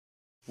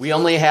We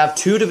only have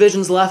 2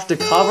 divisions left to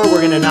cover.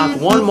 We're going to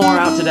knock one more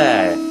out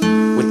today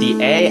with the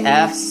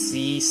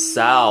AFC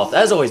South.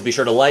 As always, be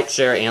sure to like,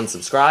 share, and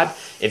subscribe.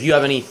 If you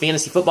have any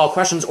fantasy football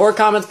questions or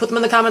comments, put them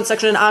in the comment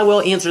section and I will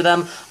answer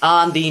them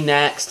on the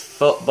next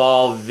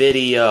football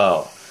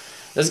video.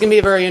 This is going to be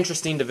a very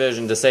interesting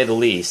division, to say the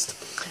least.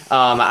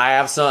 We're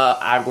going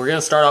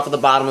to start off at the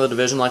bottom of the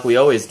division like we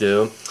always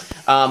do.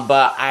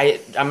 But I'm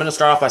going to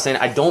start off by saying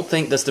I don't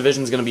think this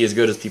division is going to be as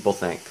good as people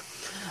think.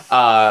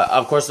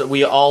 Of course,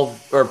 we all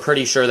are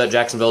pretty sure that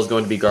Jacksonville is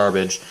going to be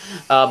garbage,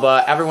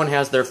 but everyone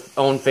has their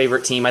own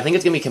favorite team. I think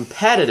it's going to be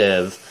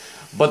competitive,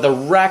 but the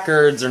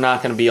records are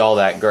not going to be all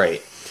that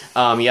great.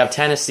 You have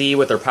Tennessee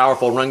with their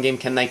powerful run game.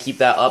 Can they keep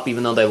that up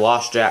even though they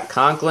lost Jack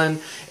Conklin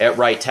at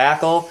right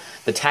tackle?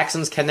 The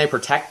Texans, can they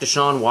protect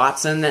Deshaun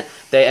Watson?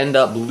 They end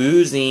up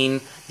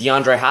losing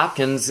DeAndre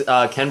Hopkins.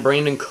 Can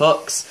Brandon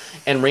Cooks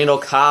and Randall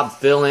Cobb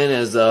fill in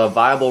as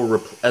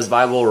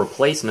viable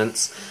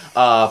replacements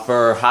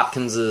for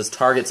Hopkins'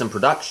 targets and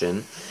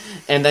production?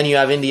 And then you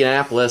have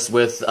Indianapolis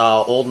with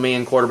old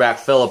man quarterback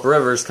Phillip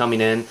Rivers coming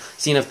in,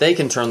 seeing if they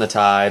can turn the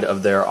tide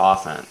of their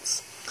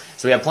offense.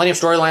 So we have plenty of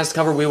storylines to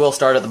cover. We will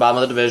start at the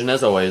bottom of the division,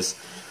 as always,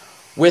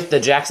 with the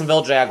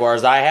Jacksonville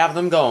Jaguars. I have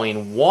them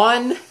going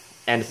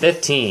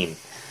 1-15.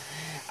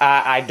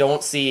 I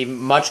don't see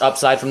much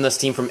upside from this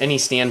team from any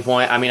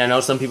standpoint. I mean, I know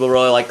some people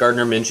really like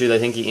Gardner Minshew. They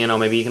think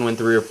maybe he can win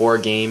 3 or 4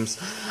 games.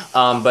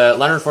 But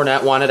Leonard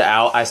Fournette wanted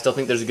out. I still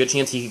think there's a good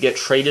chance he could get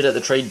traded at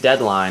the trade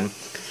deadline.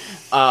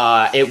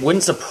 It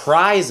wouldn't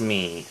surprise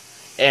me,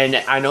 and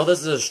I know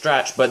this is a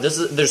stretch, but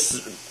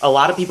there's a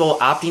lot of people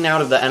opting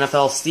out of the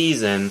NFL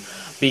season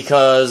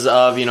because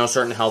of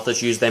certain health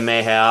issues they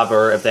may have,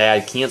 or if they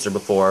had cancer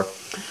before.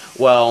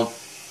 Well,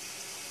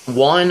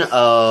 one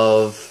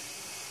of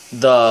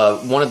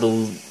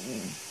the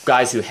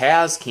guys who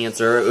has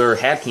cancer or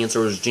had cancer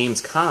was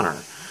James Conner.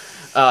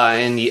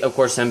 And of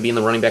course, him being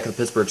the running back of the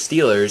Pittsburgh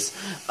Steelers,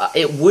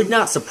 it would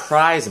not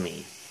surprise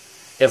me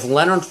if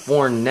Leonard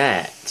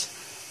Fournette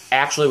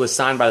actually was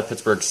signed by the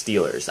Pittsburgh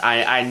Steelers.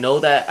 I know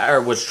that,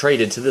 or was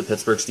traded to the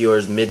Pittsburgh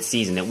Steelers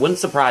mid-season. It wouldn't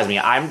surprise me.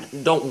 I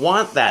don't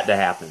want that to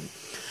happen.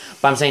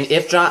 But I'm saying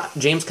if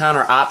James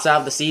Conner opts out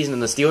of the season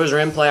and the Steelers are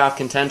in playoff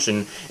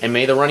contention, and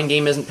maybe the running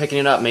game isn't picking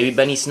it up, maybe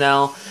Benny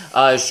Snell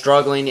is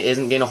struggling,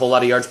 isn't getting a whole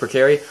lot of yards per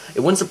carry,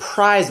 it wouldn't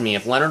surprise me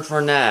if Leonard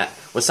Fournette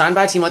was signed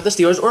by a team like the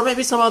Steelers, or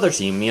maybe some other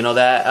team,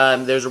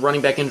 that there's a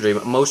running back injury.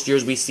 But most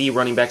years we see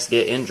running backs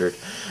get injured.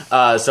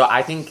 So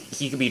I think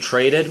he could be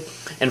traded.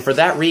 And for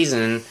that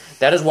reason,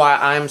 that is why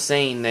I'm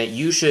saying that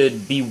you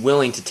should be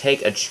willing to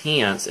take a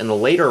chance in the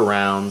later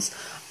rounds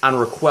on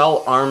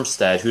Raquel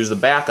Armstead, who's the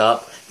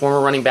backup,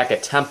 former running back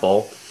at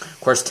Temple. Of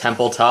course,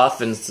 Temple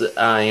tough, and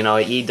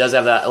he does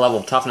have that level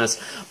of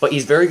toughness, but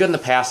he's very good in the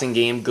passing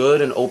game, good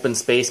in open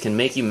space, can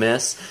make you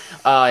miss.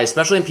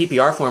 Especially in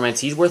PPR formats,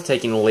 he's worth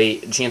taking a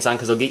late chance on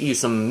because he'll get you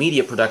some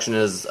immediate production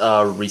as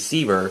a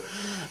receiver,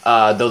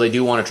 though they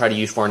do want to try to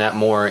use Fournette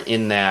more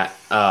in that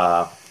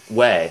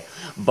way.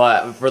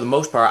 But for the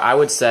most part, I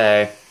would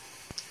say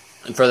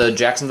for the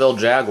Jacksonville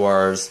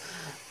Jaguars,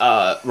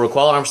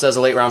 Raquel Armstead is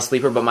a late-round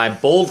sleeper, but my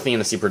bold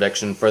fantasy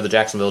prediction for the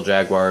Jacksonville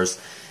Jaguars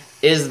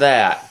is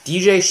that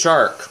DJ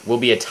Shark will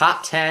be a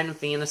top 10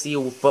 fantasy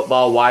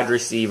football wide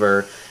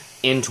receiver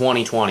in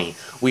 2020.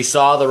 We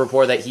saw the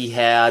rapport that he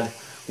had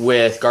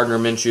with Gardner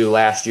Minshew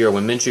last year.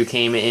 When Minshew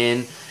came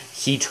in,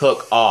 he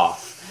took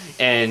off.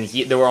 And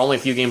there were only a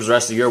few games the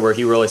rest of the year where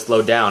he really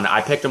slowed down. I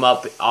picked him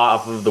up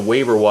off of the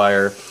waiver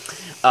wire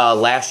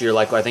last year,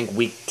 like I think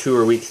week 2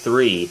 or week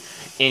 3.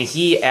 And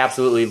he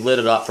absolutely lit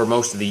it up for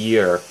most of the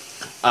year.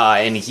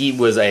 And he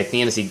was a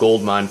fantasy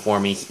goldmine for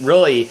me.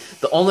 Really,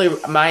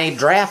 my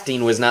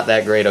drafting was not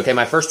that great. Okay,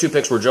 my first 2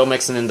 picks were Joe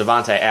Mixon and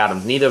Devontae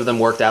Adams. Neither of them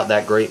worked out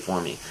that great for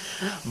me.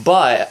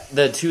 But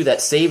the 2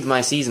 that saved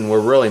my season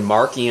were really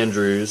Mark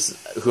Andrews,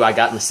 who I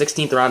got in the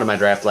 16th round of my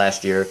draft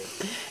last year,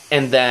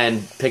 and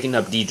then picking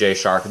up DJ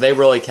Shark. They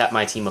really kept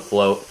my team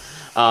afloat.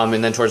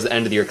 And then towards the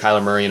end of the year,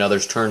 Kyler Murray and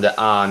others turned it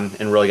on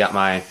and really got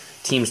my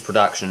team's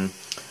production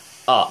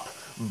up.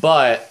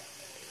 But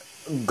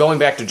going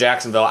back to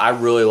Jacksonville, I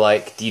really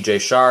like DJ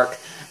Shark.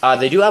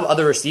 They do have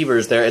other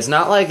receivers there. It's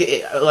not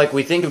like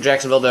we think of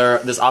Jacksonville,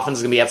 this offense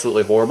is going to be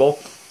absolutely horrible.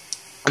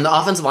 And the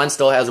offensive line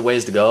still has a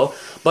ways to go.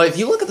 But if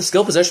you look at the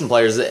skill position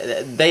players,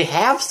 they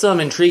have some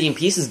intriguing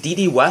pieces.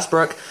 D.D.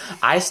 Westbrook,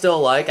 I still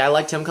like. I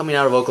liked him coming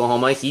out of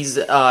Oklahoma. He's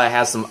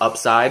has some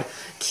upside.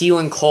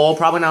 Keelan Cole,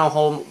 probably not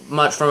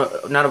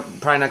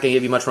going to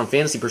give you much from a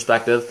fantasy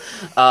perspective,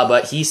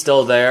 but he's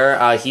still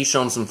there. He's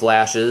shown some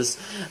flashes.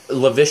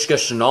 Laviska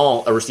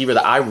Shenault, a receiver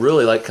that I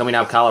really like coming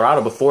out of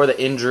Colorado before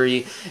the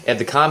injury at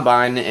the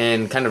Combine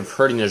and kind of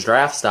hurting his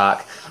draft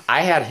stock,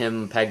 I had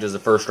him pegged as a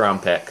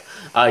first-round pick.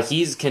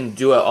 He can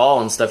do it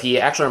all and stuff. He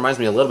actually reminds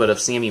me a little bit of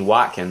Sammy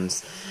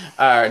Watkins.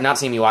 not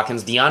Sammy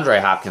Watkins,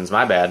 DeAndre Hopkins,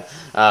 my bad.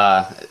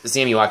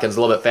 Sammy Watkins,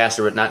 a little bit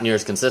faster, but not near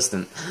as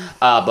consistent.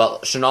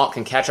 But Shenault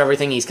can catch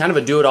everything. He's kind of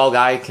a do-it-all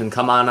guy, can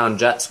come on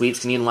jet sweeps,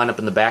 can even line up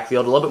in the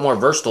backfield, a little bit more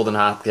versatile than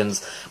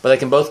Hopkins, but they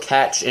can both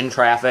catch in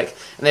traffic,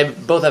 and they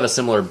both have a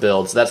similar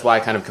build, so that's why I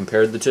kind of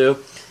compared the two.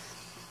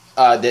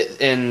 At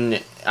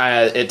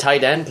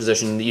tight end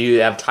position,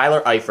 you have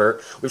Tyler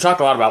Eifert. We've talked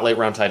a lot about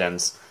late-round tight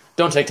ends.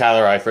 Don't take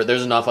Tyler Eifert.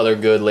 There's enough other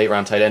good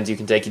late-round tight ends you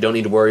can take. You don't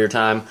need to worry your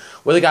time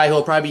with a guy who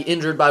will probably be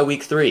injured by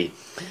week 3.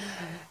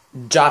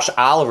 Josh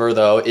Oliver,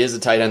 though, is a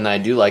tight end that I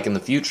do like in the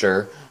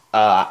future.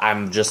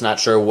 I'm just not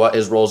sure what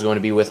his role is going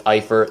to be with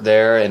Eifert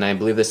there, and I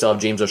believe they still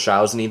have James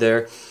O'Shaughnessy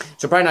there.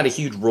 So probably not a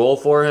huge role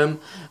for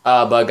him,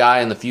 but a guy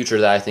in the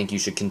future that I think you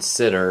should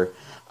consider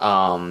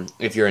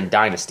if you're in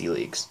dynasty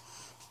leagues.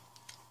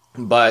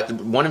 But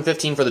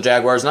 1-15 for the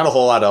Jaguars, not a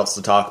whole lot else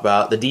to talk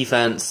about. The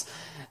defense,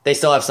 they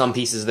still have some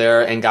pieces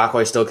there.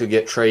 Ngakoue still could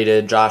get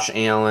traded. Josh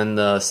Allen,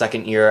 the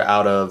second year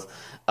out of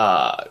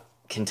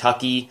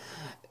Kentucky.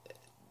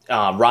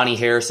 Ronnie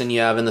Harrison you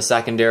have in the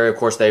secondary. Of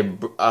course, they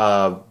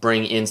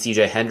bring in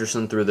C.J.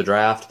 Henderson through the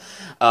draft.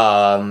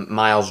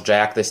 Miles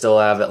Jack they still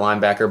have at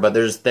linebacker, but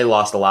they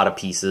lost a lot of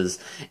pieces,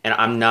 and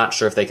I'm not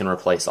sure if they can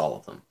replace all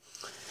of them.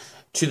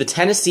 To the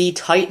Tennessee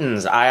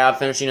Titans, I have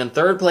finishing in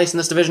 3rd place in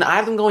this division. I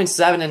have them going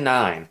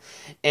 7-9.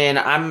 And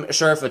I'm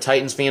sure if a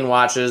Titans fan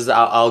watches,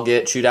 I'll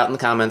get chewed out in the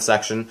comments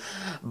section.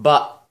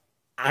 But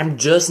I'm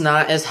just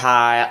not as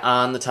high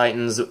on the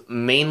Titans,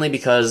 mainly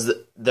because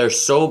they're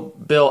so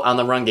built on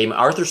the run game.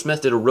 Arthur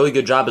Smith did a really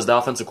good job as the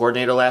offensive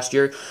coordinator last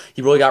year.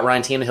 He really got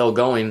Ryan Tannehill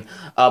going,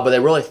 but they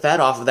really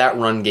fed off of that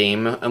run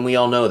game, and we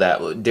all know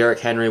that. Derrick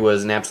Henry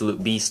was an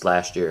absolute beast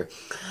last year.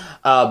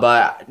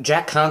 But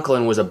Jack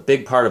Conklin was a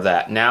big part of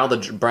that. Now the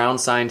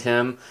Browns signed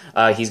him.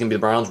 He's going to be the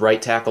Browns'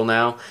 right tackle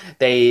now.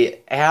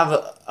 They have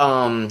a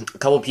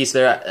couple of pieces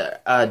there.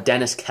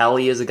 Dennis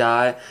Kelly is a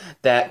guy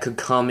that could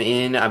come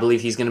in. I believe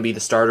he's going to be the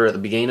starter at the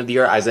beginning of the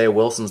year. Isaiah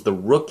Wilson's the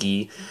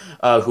rookie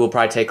who will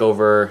probably take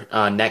over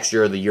next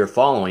year or the year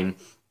following.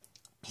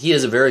 He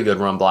is a very good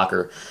run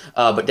blocker.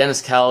 But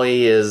Dennis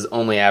Kelly is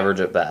only average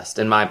at best,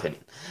 in my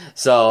opinion.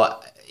 So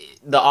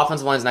the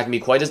offensive line is not going to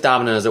be quite as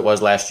dominant as it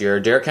was last year.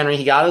 Derrick Henry,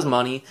 he got his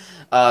money.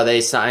 They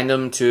signed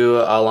him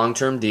to a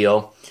long-term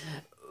deal.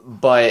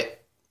 But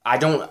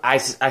I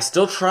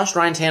still trust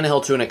Ryan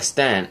Tannehill to an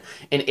extent.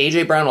 And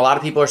A.J. Brown, a lot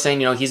of people are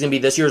saying, he's going to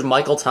be this year's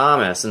Michael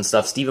Thomas and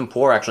stuff. Stephen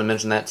Poore actually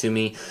mentioned that to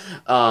me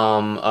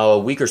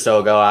a week or so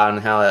ago on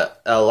how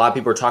a lot of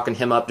people are talking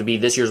him up to be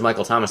this year's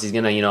Michael Thomas. He's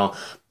going to,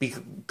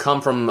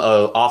 come from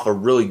off a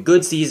really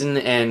good season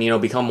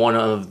and, become one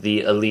of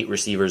the elite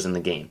receivers in the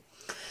game.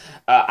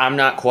 I'm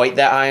not quite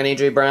that high on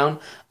A.J. Brown,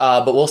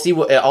 but we'll see.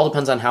 It all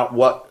depends on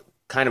what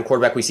kind of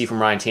quarterback we see from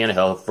Ryan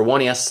Tannehill. For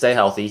one, he has to stay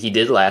healthy. He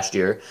did last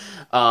year,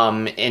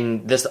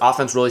 and this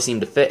offense really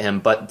seemed to fit him,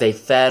 but they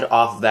fed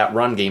off of that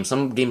run game.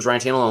 Some games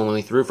Ryan Tannehill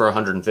only threw for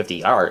 150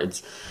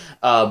 yards,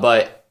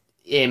 but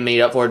it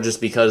made up for it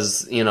just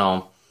because,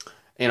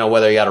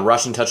 whether he got a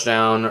rushing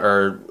touchdown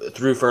or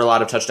threw for a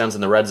lot of touchdowns in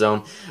the red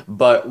zone.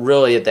 But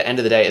really, at the end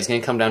of the day, it's going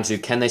to come down to,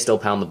 can they still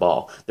pound the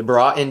ball? They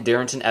brought in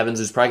Darrington Evans,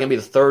 who's probably going to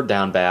be the 3rd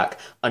down back.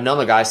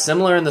 Another guy,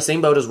 similar in the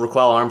same boat as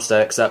Raquel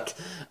Armstead, except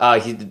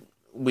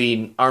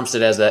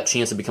Armstead has that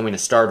chance of becoming a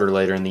starter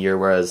later in the year,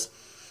 whereas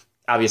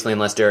obviously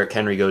unless Derrick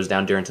Henry goes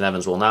down, Darrington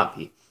Evans will not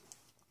be.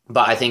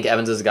 But I think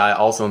Evans is a guy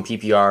also in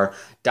PPR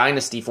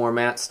dynasty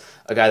formats,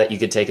 a guy that you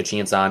could take a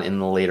chance on in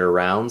the later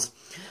rounds.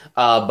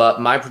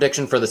 But my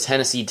prediction for the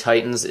Tennessee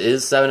Titans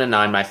is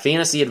 7-9. My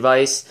fantasy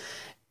advice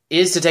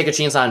is to take a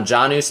chance on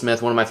Jonnu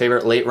Smith, one of my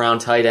favorite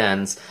late-round tight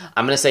ends.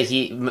 I'm going to say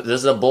this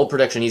is a bold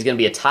prediction. He's going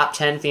to be a top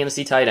 10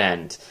 fantasy tight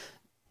end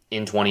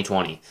in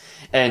 2020.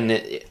 And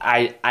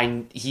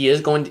he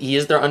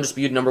is their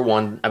undisputed number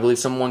 1. I believe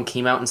someone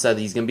came out and said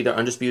that he's going to be their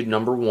undisputed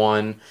number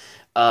 1. He's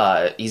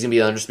going to be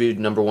the undisputed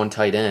number 1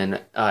 tight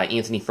end.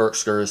 Anthony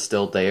Firkser is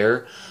still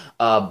there.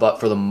 But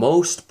for the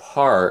most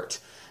part,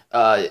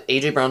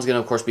 A.J. Brown's going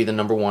to, of course, be the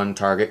number 1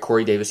 target.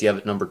 Corey Davis, you have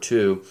at number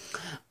 2.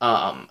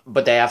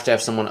 But they have to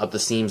have someone up the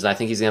seams, and I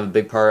think he's going to have a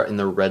big part in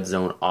the red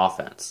zone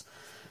offense.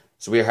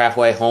 So we are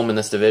halfway home in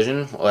this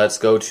division. Let's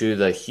go to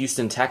the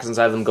Houston Texans.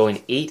 I have them going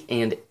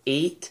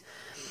 8-8.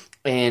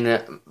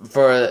 And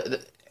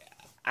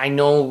I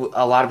know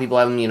a lot of people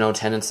have them,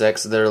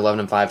 10-6. They're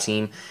 11-5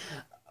 team.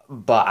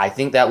 But I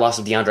think that loss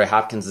of DeAndre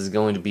Hopkins is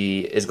going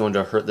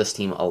to hurt this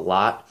team a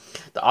lot.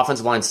 The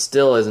offensive line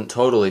still isn't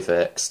totally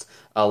fixed.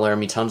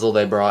 Laramie Tunzel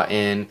they brought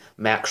in.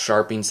 Max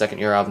Sharping, second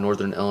year out of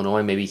Northern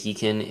Illinois. Maybe he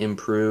can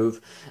improve.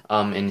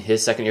 In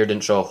his second year,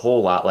 didn't show a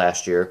whole lot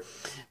last year.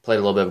 Played a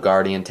little bit of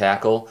guardian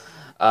tackle.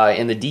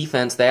 In the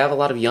defense, they have a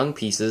lot of young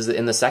pieces.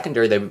 In the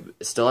secondary, they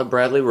still have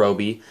Bradley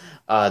Roby.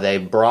 They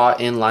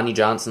brought in Lonnie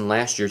Johnson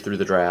last year through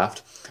the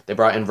draft. They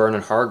brought in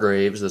Vernon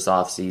Hargraves this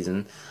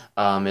offseason.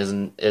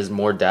 Is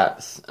more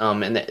depth.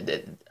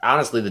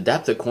 Honestly, the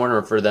depth at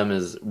corner for them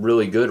is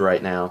really good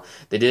right now.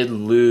 They did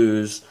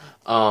lose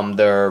who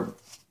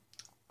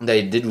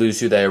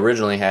they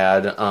originally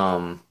had.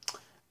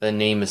 The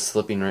name is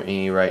slipping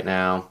me right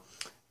now.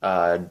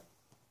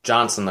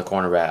 Johnson, the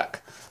cornerback.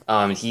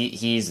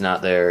 He's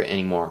not there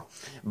anymore.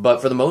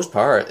 But for the most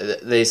part,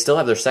 they still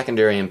have their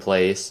secondary in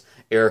place.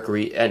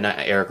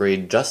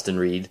 Justin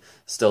Reed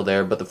still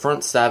there. But the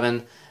front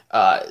seven,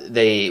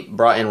 they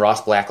brought in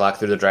Ross Blacklock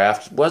through the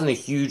draft. Wasn't a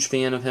huge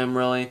fan of him,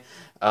 really.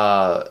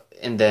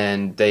 And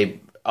then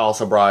they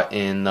also brought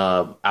in,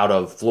 out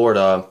of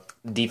Florida,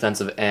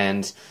 defensive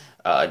end,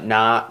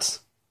 not...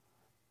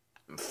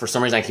 For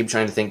some reason, I keep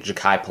trying to think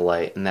Ja'Kai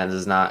Polite, and that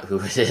is not who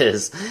it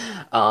is.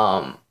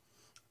 And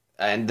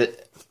the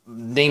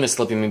name is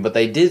slipping me, but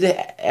they did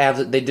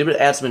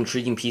add some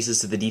intriguing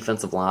pieces to the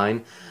defensive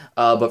line.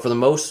 But for the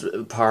most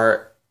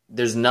part,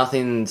 there's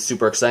nothing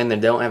super exciting. They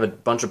don't have a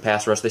bunch of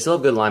pass rush. They still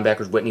have good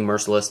linebackers: Whitney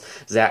Merciless,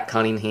 Zach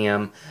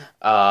Cunningham,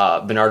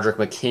 Benardrick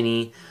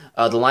McKinney.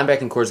 The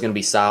linebacking core is going to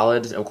be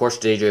solid. Of course,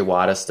 J.J.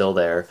 Watt is still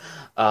there.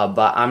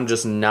 But I'm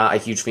just not a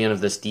huge fan of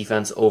this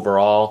defense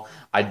overall.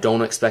 I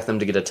don't expect them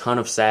to get a ton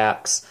of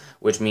sacks,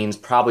 which means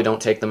probably don't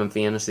take them in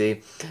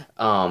fantasy.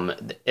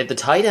 At the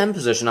tight end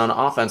position on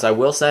offense, I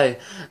will say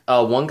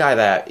one guy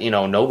that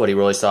nobody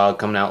really saw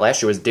coming out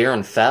last year was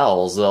Darren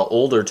Fells, the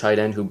older tight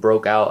end who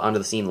broke out onto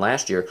the scene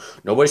last year.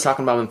 Nobody's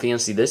talking about him in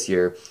fantasy this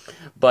year,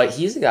 but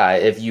he's a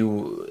guy.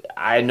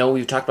 I know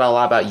we've talked about a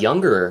lot about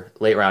younger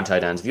late round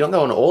tight ends. If you don't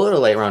go an older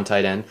late round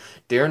tight end,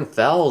 Darren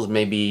Fells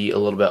may be a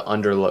little bit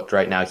underlooked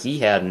right now. He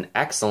had an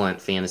excellent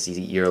fantasy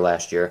year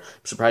last year.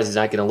 I'm surprised he's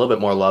not getting a little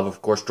bit more love.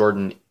 Of course,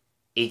 Jordan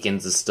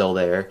Akins is still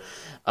there,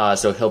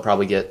 so he'll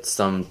probably get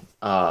some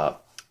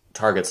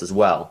targets as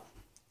well.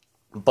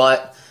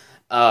 But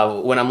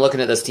when I'm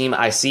looking at this team,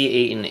 I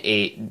see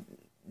 8-8.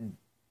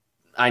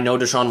 I know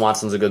Deshaun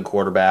Watson's a good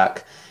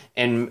quarterback,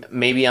 and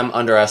maybe I'm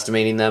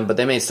underestimating them, but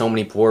they made so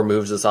many poor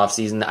moves this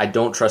offseason. I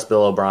don't trust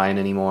Bill O'Brien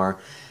anymore.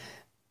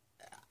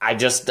 I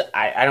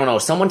don't know.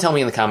 Someone tell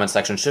me in the comments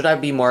section, should I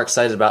be more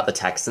excited about the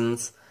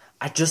Texans?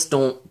 I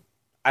don't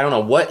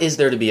know. What is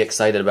there to be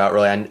excited about,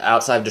 really,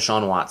 outside of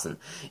Deshaun Watson?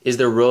 Is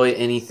there really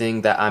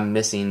anything that I'm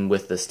missing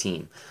with this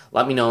team?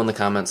 Let me know in the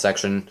comments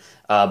section.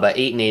 But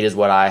 8-8 is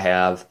what I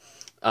have.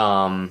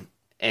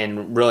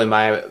 And really,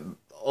 my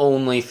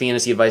only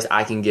fantasy advice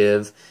I can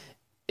give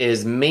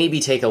is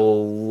maybe take a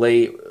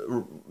late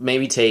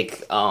round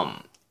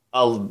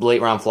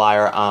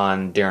flyer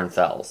on Darren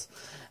Fells.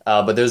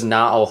 But there's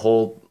not a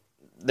whole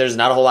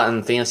lot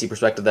in fantasy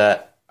perspective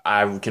that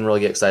I can really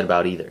get excited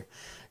about either.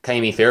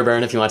 Kaimi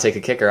Fairbairn, if you want to take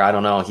a kicker, I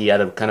don't know. He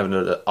had a kind of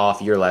an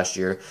off year last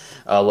year,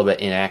 a little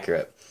bit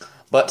inaccurate.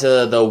 But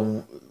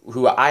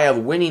who I have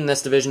winning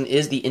this division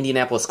is the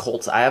Indianapolis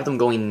Colts. I have them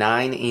going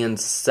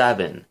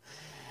 9-7,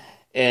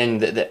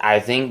 and I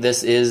think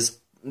this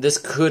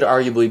could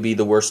arguably be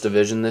the worst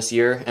division this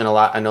year. And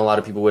I know a lot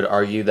of people would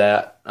argue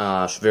that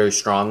very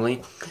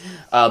strongly.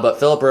 But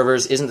Phillip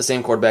Rivers isn't the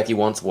same quarterback he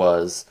once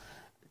was.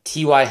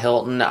 T.Y.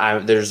 Hilton,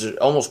 there's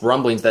almost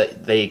rumblings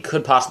that they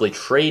could possibly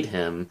trade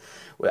him.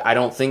 I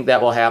don't think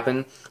that will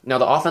happen. Now,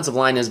 the offensive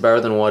line is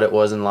better than what it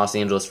was in Los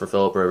Angeles for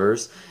Phillip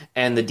Rivers.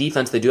 And the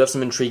defense, they do have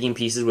some intriguing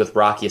pieces with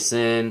Rock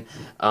Ya-Sin.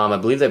 I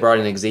believe they brought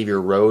in Xavier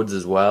Rhodes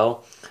as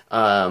well.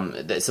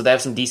 So they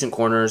have some decent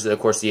corners. Of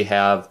course, you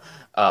have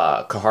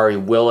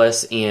Kahari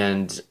Willis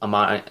and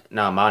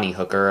Malik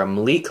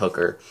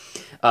Hooker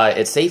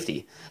at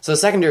safety. So the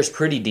secondary is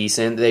pretty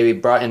decent. They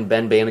brought in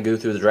Ben Banigou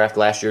through the draft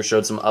last year,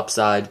 showed some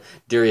upside.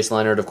 Darius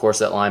Leonard, of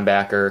course, at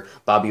linebacker.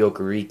 Bobby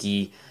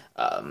Okereke.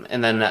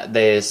 And then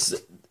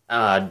there's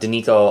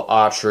Danico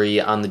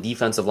Autry on the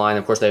defensive line.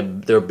 Of course,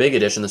 their big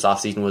addition this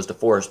offseason was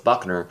DeForest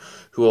Buckner,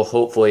 who will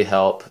hopefully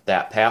help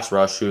that pass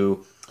rush,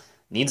 who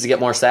needs to get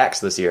more sacks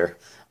this year.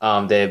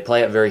 They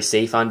play it very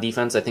safe on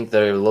defense. I think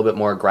they're a little bit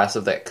more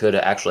aggressive. That could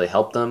actually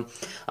help them.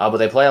 But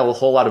they play a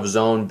whole lot of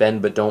zone,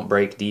 bend but don't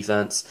break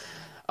defense.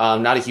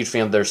 Not a huge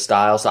fan of their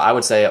style, so I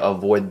would say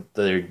avoid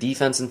their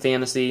defense in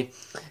fantasy.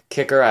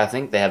 Kicker, I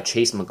think they have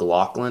Chase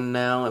McLaughlin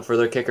now for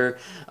their kicker.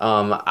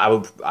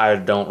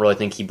 I don't really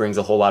think he brings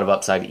a whole lot of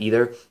upside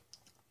either.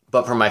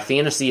 But for my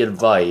fantasy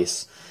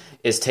advice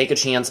is take a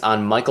chance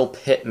on Michael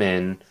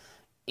Pittman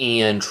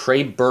and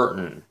Trey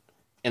Burton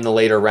in the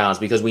later rounds,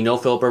 because we know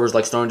Phillip Rivers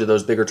likes throwing to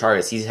those bigger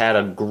targets. He's had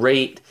a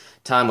great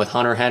time with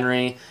Hunter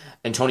Henry,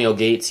 Antonio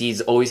Gates.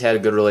 He's always had a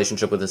good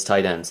relationship with his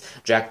tight ends.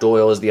 Jack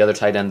Doyle is the other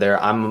tight end there.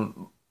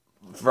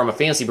 From a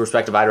fantasy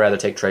perspective, I'd rather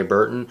take Trey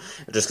Burton,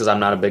 just because I'm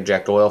not a big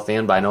Jack Doyle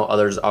fan, but I know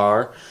others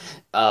are.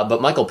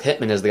 But Michael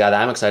Pittman is the guy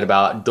that I'm excited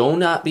about. Do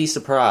not be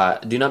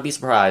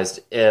surprised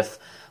if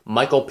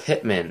Michael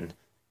Pittman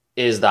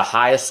is the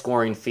highest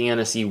scoring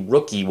fantasy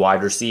rookie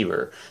wide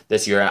receiver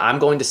this year. I'm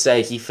going to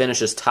say he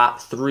finishes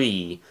top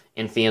 3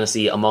 in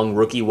fantasy among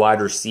rookie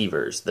wide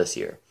receivers this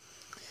year.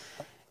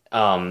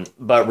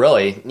 But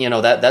really,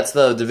 that's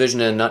the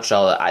division in a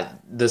nutshell.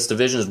 This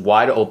division is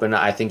wide open.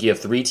 I think you have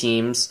 3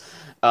 teams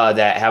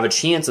that have a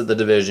chance at the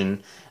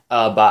division.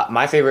 But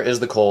my favorite is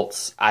the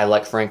Colts. I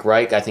like Frank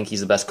Reich. I think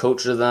he's the best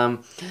coach of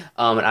them.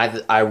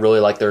 And I really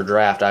like their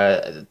draft.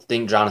 I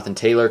think Jonathan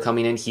Taylor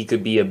coming in, he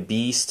could be a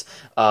beast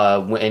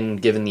when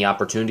given the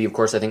opportunity. Of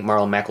course, I think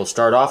Marlon Mack will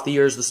start off the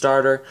year as the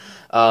starter.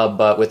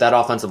 But with that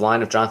offensive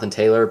line of Jonathan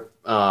Taylor,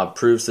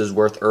 proves his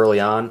worth early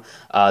on,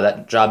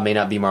 that job may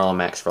not be Marlon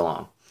Mack's for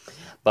long.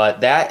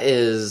 But that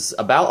is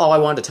about all I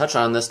wanted to touch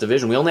on in this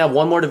division. We only have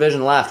one more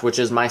division left, which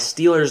is my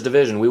Steelers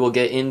division. We will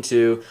get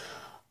into,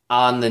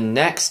 on the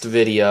next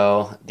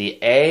video, the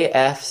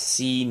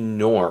AFC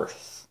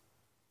North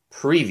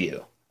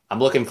preview. I'm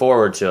looking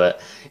forward to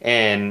it.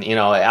 And, a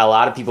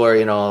lot of people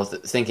are,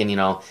 thinking,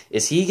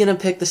 is he going to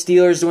pick the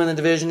Steelers to win the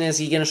division? Is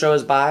he going to show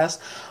his bias?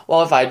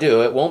 Well, if I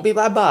do, it won't be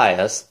by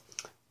bias,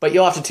 but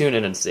you'll have to tune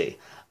in and see.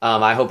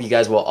 I hope you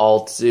guys will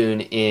all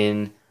tune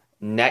in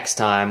next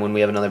time when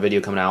we have another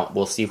video coming out.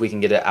 We'll see if we can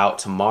get it out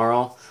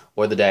tomorrow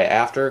or the day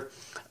after.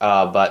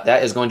 But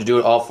that is going to do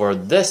it all for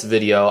this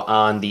video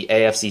on the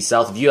AFC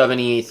South. If you have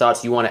any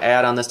thoughts you want to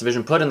add on this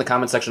division, put in the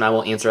comment section. I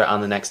will answer it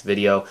on the next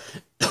video.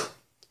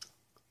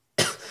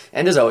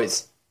 And as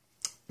always,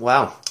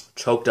 wow,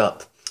 choked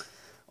up.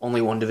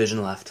 Only one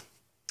division left.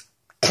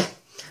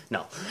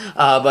 No.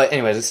 But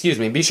anyways, excuse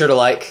me. Be sure to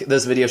like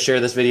this video,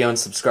 share this video, and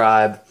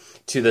subscribe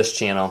to this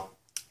channel.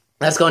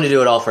 That's going to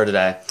do it all for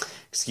today.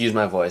 Excuse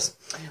my voice.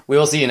 We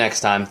will see you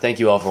next time. Thank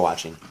you all for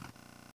watching.